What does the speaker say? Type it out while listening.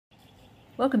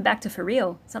Welcome back to For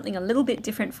Real, something a little bit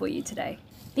different for you today.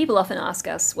 People often ask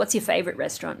us, what's your favourite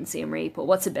restaurant in Siem Reap, or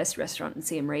what's the best restaurant in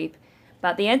Siem Reap?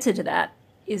 But the answer to that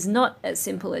is not as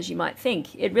simple as you might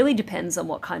think. It really depends on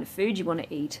what kind of food you want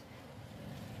to eat.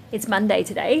 It's Monday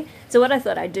today, so what I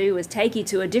thought I'd do was take you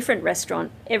to a different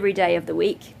restaurant every day of the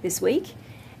week this week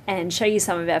and show you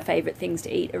some of our favourite things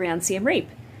to eat around Siem Reap.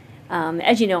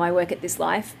 As you know, I work at This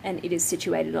Life and it is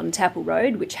situated on Taphul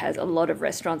Road, which has a lot of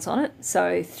restaurants on it.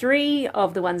 So 3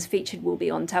 of the ones featured will be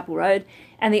on Taphul Road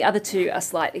and the other 2 are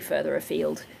slightly further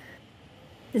afield.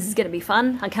 This is going to be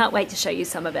fun. I can't wait to show you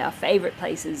some of our favourite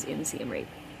places in Siem Reap.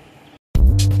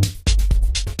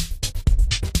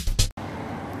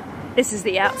 This is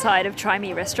the outside of Try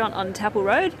Me restaurant on Taphul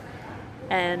Road,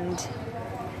 and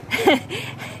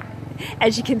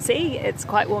as you can see, it's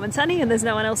quite warm and sunny and there's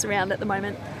no one else around at the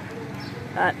moment.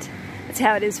 But that's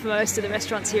how it is for most of the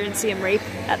restaurants here in Siem Reap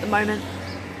at the moment.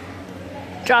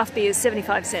 Draft beer is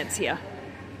 75 cents here.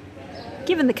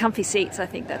 Given the comfy seats, I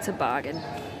think that's a bargain.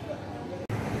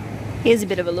 Here's a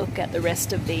bit of a look at the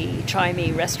rest of the Try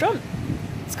Me restaurant.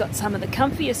 It's got some of the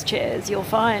comfiest chairs you'll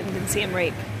find in Siem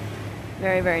Reap.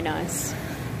 Very, very nice.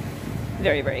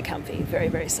 Very, very comfy. Very,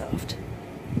 very soft.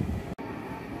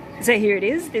 So here it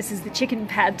is. This is the chicken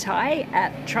pad thai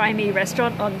at Try Me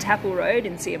restaurant on Taphul Road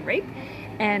in Siem Reap.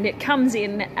 And it comes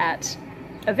in at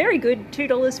a very good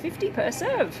 $2.50 per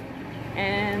serve.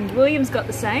 And William's got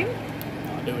the same.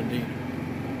 I do indeed.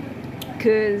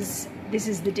 Because this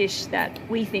is the dish that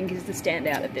we think is the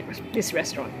standout at this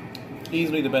restaurant.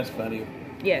 Easily the best value.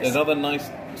 Yes. There's other nice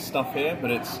stuff here, but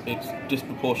it's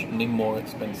disproportionately more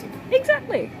expensive.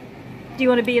 Exactly. Do you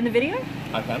want to be in the video?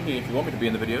 I can be if you want me to be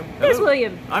in the video. There's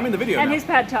William. I'm in the video and now. his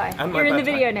pad thai. And You're in the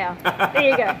video now. There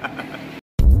you go.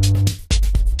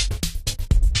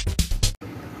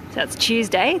 So it's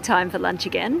Tuesday, time for lunch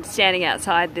again. Standing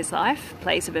outside This Life,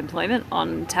 place of employment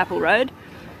on Taphul Road.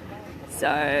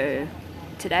 So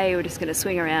today we're just going to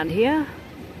swing around here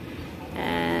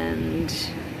and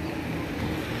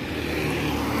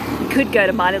we could go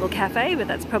to My Little Café, but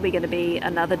that's probably going to be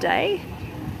another day.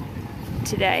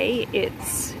 Today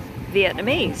it's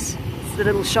Vietnamese. It's the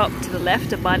little shop to the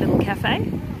left of My Little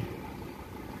Café.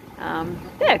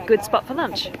 Yeah, good spot for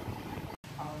lunch.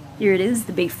 Here it is,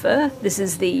 the beef pho. This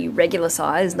is the regular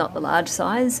size, not the large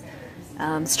size.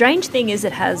 Strange thing is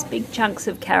it has big chunks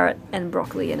of carrot and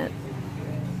broccoli in it.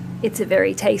 It's a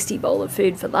very tasty bowl of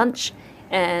food for lunch,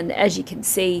 and as you can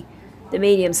see, the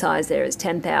medium size there is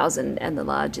 10,000 and the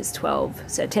large is 12.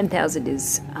 So 10,000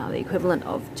 is the equivalent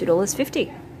of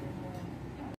 $2.50.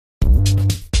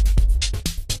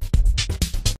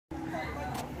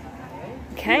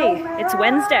 Okay, it's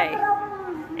Wednesday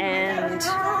and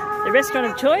the restaurant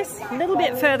of choice, a little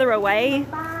bit further away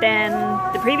than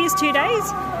the previous 2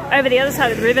 days, over the other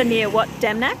side of the river near Wat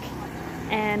Damnak,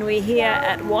 and we're here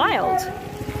at Wild.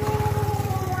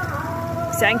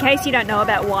 So in case you don't know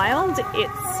about Wild,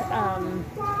 it's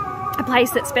a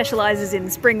place that specialises in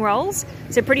spring rolls.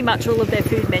 So pretty much all of their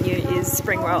food menu is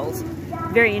spring rolls.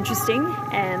 Very interesting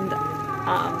and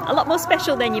a lot more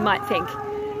special than you might think.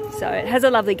 So it has a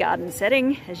lovely garden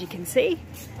setting, as you can see.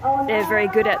 They're very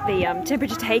good at the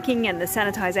temperature taking and the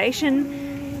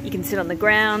sanitisation. You can sit on the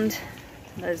ground,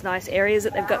 those nice areas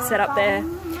that they've got set up there.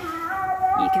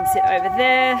 You can sit over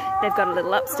there. They've got a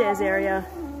little upstairs area.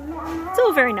 It's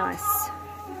all very nice.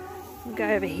 We'll go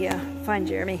over here, find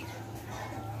Jeremy.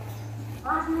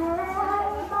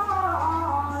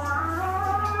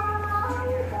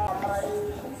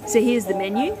 So here's the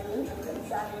menu.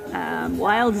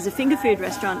 Wild is a finger food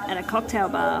restaurant and a cocktail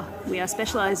bar. We are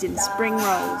specialised in spring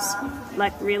rolls,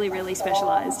 like really, really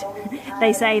specialised.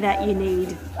 They say that you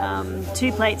need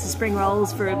 2 plates of spring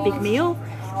rolls for a big meal,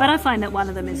 but I find that one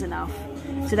of them is enough.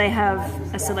 So they have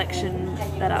a selection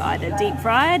that are either deep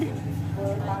fried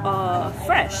or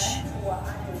fresh.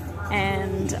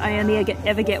 And I only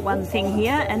ever get one thing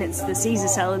here, and it's the Caesar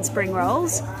salad spring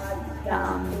rolls.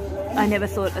 I never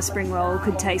thought a spring roll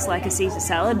could taste like a Caesar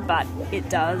salad, but it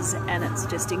does, and it's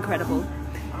just incredible.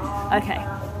 Okay,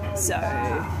 so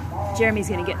Jeremy's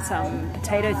going to get some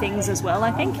potato things as well,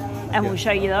 I think, and we'll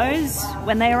show you those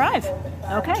when they arrive.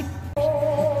 Okay.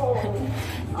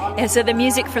 Yeah, so the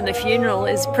music from the funeral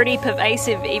is pretty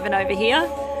pervasive even over here,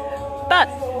 but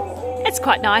it's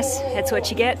quite nice. It's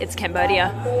what you get. It's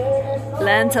Cambodia.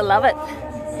 Learn to love it.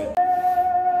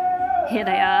 Here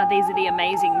they are. These are the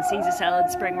amazing Caesar salad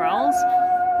spring rolls.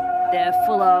 They're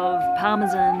full of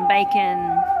parmesan, bacon,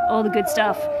 all the good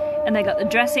stuff. And they got the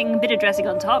dressing, a bit of dressing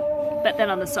on top. But then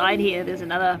on the side here, there's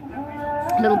another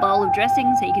little bowl of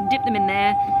dressing. So you can dip them in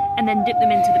there and then dip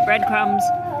them into the breadcrumbs.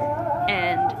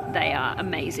 And they are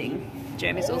amazing.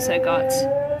 Jeremy's also got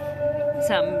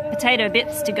some potato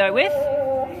bits to go with.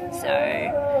 So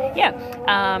yeah,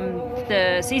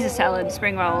 the Caesar salad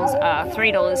spring rolls are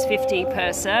 $3.50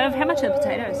 per serve. How much are the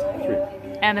potatoes?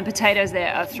 $3. And the potatoes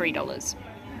there are $3.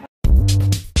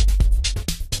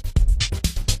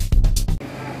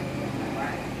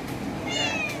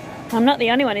 I'm not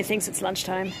the only one who thinks it's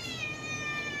lunchtime.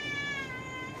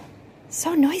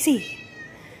 So noisy.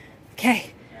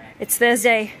 Okay, it's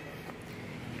Thursday.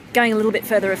 Going a little bit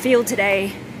further afield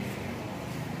today.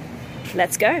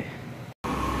 Let's go.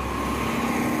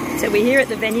 So we're here at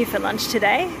the venue for lunch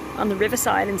today on the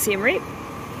riverside in Siem Reap.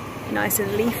 Nice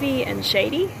and leafy and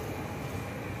shady.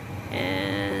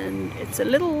 And it's a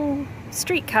little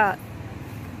street cart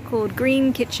called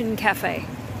Green Kitchen Café.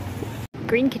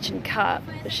 Green Kitchen Cart,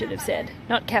 I should have said.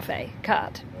 Not cafe,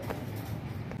 cart.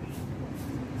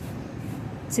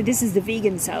 So this is the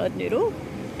vegan salad noodle,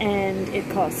 and it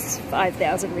costs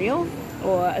 5,000 real,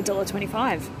 or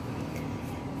 $1.25.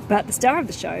 But the star of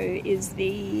the show is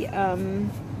the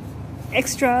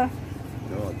extra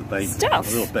the baby, stuff.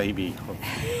 A little baby.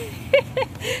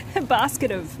 A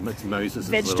basket of Moses'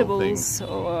 vegetables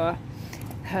or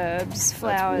herbs,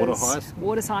 flowers.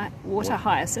 Water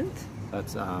hyacinth.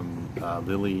 That's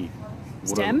lily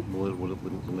stem.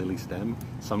 Lily stem.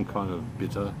 Some kind of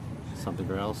bitter, something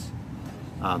else.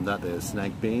 That there's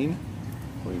snake bean.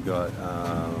 We've got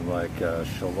like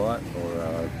shallot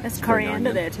or that's coriander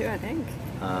onion. There too, I think.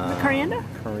 Coriander?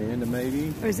 Coriander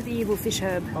maybe. Or is it the evil fish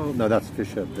herb? Oh no, that's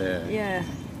fish herb there. Yeah.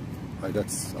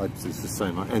 It's just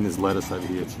so much, and there's lettuce over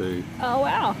here too. Oh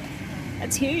wow,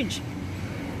 that's huge.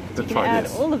 So you can add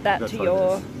all of that to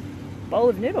your bowl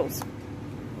of noodles.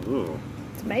 Ooh.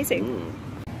 It's amazing. Ooh.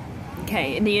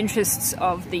 Okay, in the interests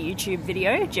of the YouTube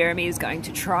video, Jeremy is going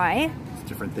to try. There's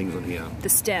different things on here. The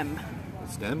stem.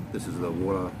 The stem. This is the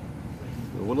water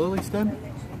lily stem.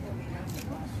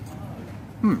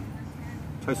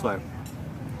 Tastes like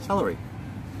celery.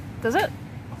 Does it?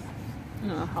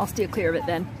 No, I'll steer clear of it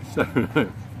then. So,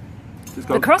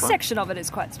 the cross section of it is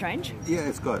quite strange. Yeah,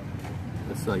 it's got.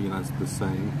 It's it's the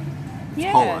same. It's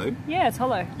yeah. hollow. Yeah, it's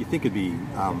hollow. You think it'd be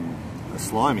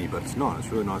slimy, but it's not. It's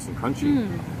really nice and crunchy.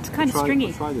 It's kind of stringy.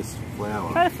 We'll try this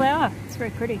flour. Try the flour. It's very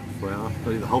pretty. Flour.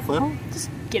 The whole flour? Oh, just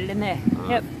get it in there.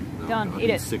 Yep. No, Go on, eat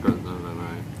it. No.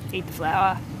 Eat the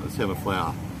flour. Let's have a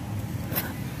flour.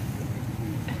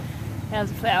 How's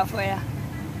the flour for you?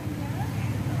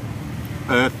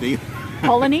 Earthy.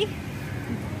 Polleny?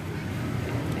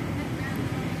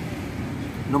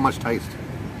 Not much taste.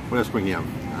 What else bring you up?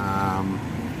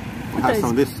 We'll have some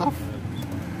of this stuff.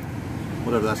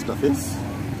 Whatever that stuff is.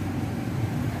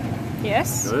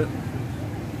 Yes. Got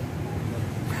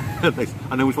it?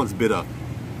 I know which one's bitter.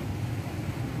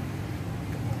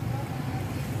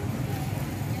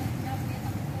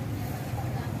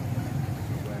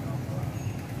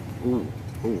 Ooh,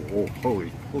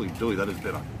 holy dooly, that is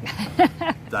bitter.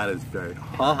 That is very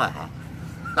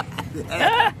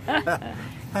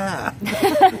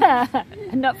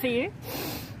Not for you.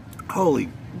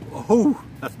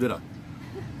 That's bitter.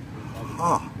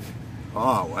 Oh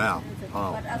wow.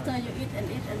 Oh. But after you eat and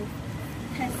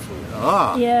taste it.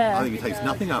 Oh, yeah. I think it tastes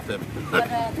nothing after. But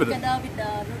together with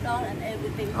the noodle and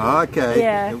everything. Okay.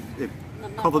 Yeah. It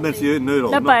complements you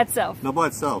noodle. Not by itself. Not by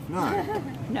itself, no.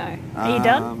 No. Are you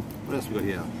done? What else we got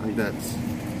here? I think that's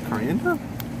coriander.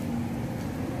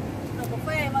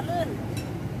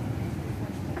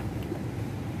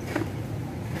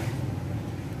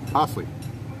 Parsley.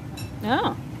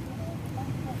 Oh.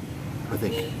 I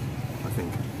think.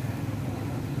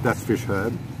 That's fish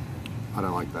herb. I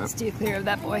don't like that. Steer clear of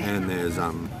that boy. And there's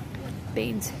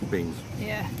beans. Beans.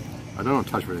 Yeah. I don't want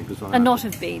to touch everything because a knot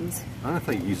of beans. I don't know if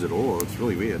they use it all. It's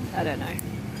really weird. I don't know.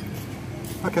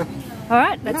 Okay. All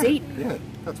right, let's eat. Yeah,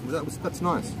 that's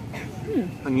nice.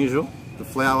 Unusual. The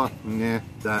flour, nah.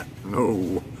 That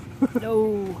no.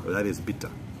 No. That is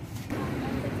bitter.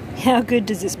 How good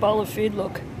does this bowl of food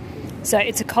look? So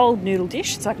it's a cold noodle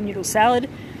dish. It's like a noodle salad.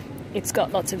 It's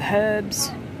got lots of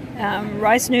herbs,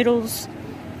 rice noodles,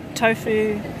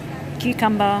 tofu,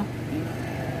 cucumber,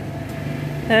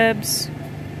 herbs,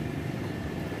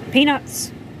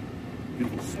 peanuts.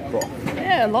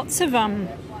 Yeah, lots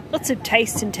of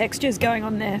tastes and textures going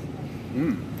on there.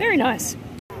 Very nice.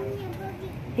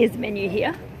 Here's the menu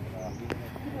here.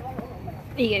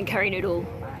 Vegan curry noodle,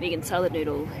 vegan salad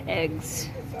noodle, eggs.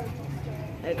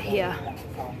 Over here,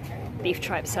 beef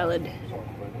tripe salad,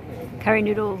 curry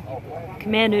noodle,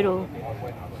 Khmer noodle,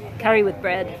 curry with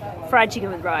bread, fried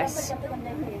chicken with rice.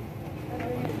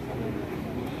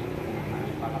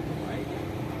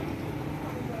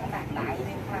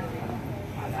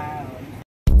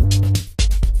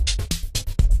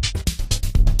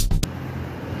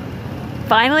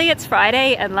 Finally, it's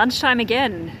Friday and lunchtime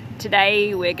again.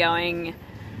 Today we're going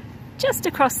just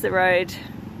across the road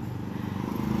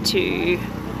to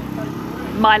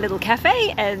my little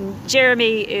cafe, and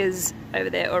Jeremy is over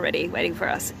there already waiting for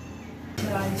us.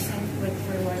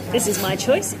 This is my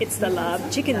choice. It's the Laab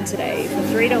chicken today for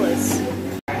 $3.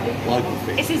 Local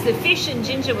fish. This is the fish and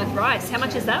ginger with rice. How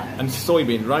much is that? And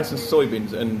soybeans, rice and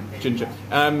soybeans and ginger,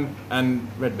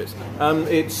 and red bits.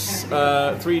 It's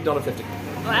 $3.50.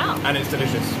 Wow. And it's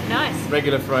delicious. Nice.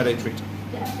 Regular Friday treat.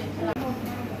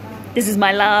 This is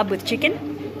my Laab with chicken.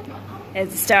 There's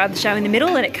the star of the show in the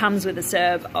middle, and it comes with a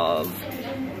serve of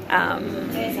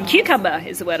cucumber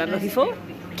is the word I'm looking for,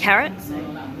 carrot,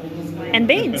 and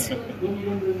beans.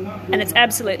 And it's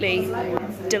absolutely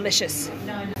delicious.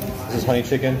 This is honey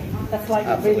chicken.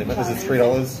 Absolutely. This is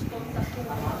 $3.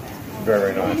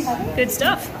 Very nice. Good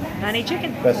stuff. Honey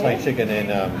chicken. Best honey chicken in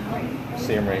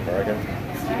Siem Reap, I reckon.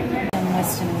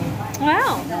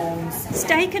 Wow.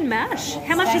 Steak and mash.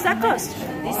 How much does that cost?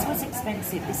 This was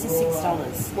expensive. This is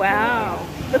 $6. Wow.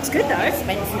 Looks good though.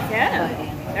 Expensive.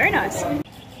 Yeah. Very nice.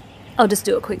 I'll just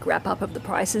do a quick wrap up of the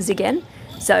prices again.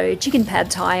 So chicken pad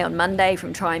thai on Monday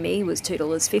from Try Me was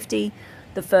 $2.50.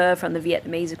 The pho from the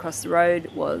Vietnamese across the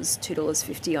road was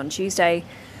 $2.50 on Tuesday.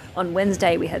 On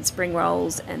Wednesday we had spring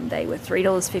rolls and they were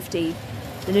 $3.50.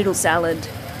 The noodle salad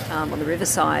on the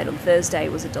riverside on Thursday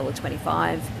was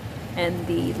 $1.25. And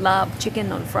the Laab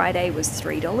chicken on Friday was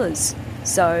 $3.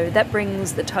 So that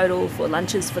brings the total for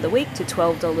lunches for the week to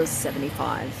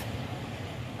 $12.75.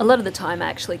 A lot of the time I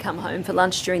actually come home for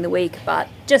lunch during the week, but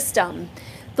just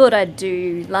thought I'd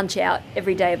do lunch out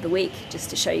every day of the week just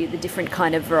to show you the different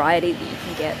kind of variety that you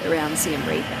can get around Siem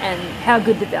Reap and how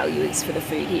good the value is for the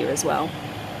food here as well.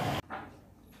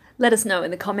 Let us know in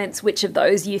the comments which of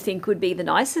those you think would be the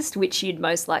nicest, which you'd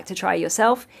most like to try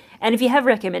yourself. And if you have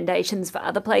recommendations for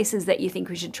other places that you think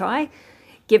we should try,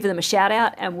 give them a shout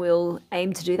out and we'll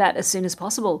aim to do that as soon as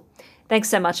possible. Thanks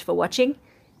so much for watching.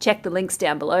 Check the links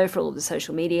down below for all of the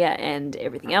social media and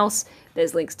everything else.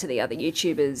 There's links to the other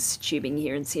YouTubers tubing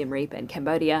here in Siem Reap and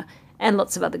Cambodia, and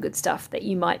lots of other good stuff that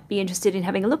you might be interested in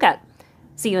having a look at.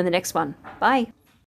 See you in the next one. Bye.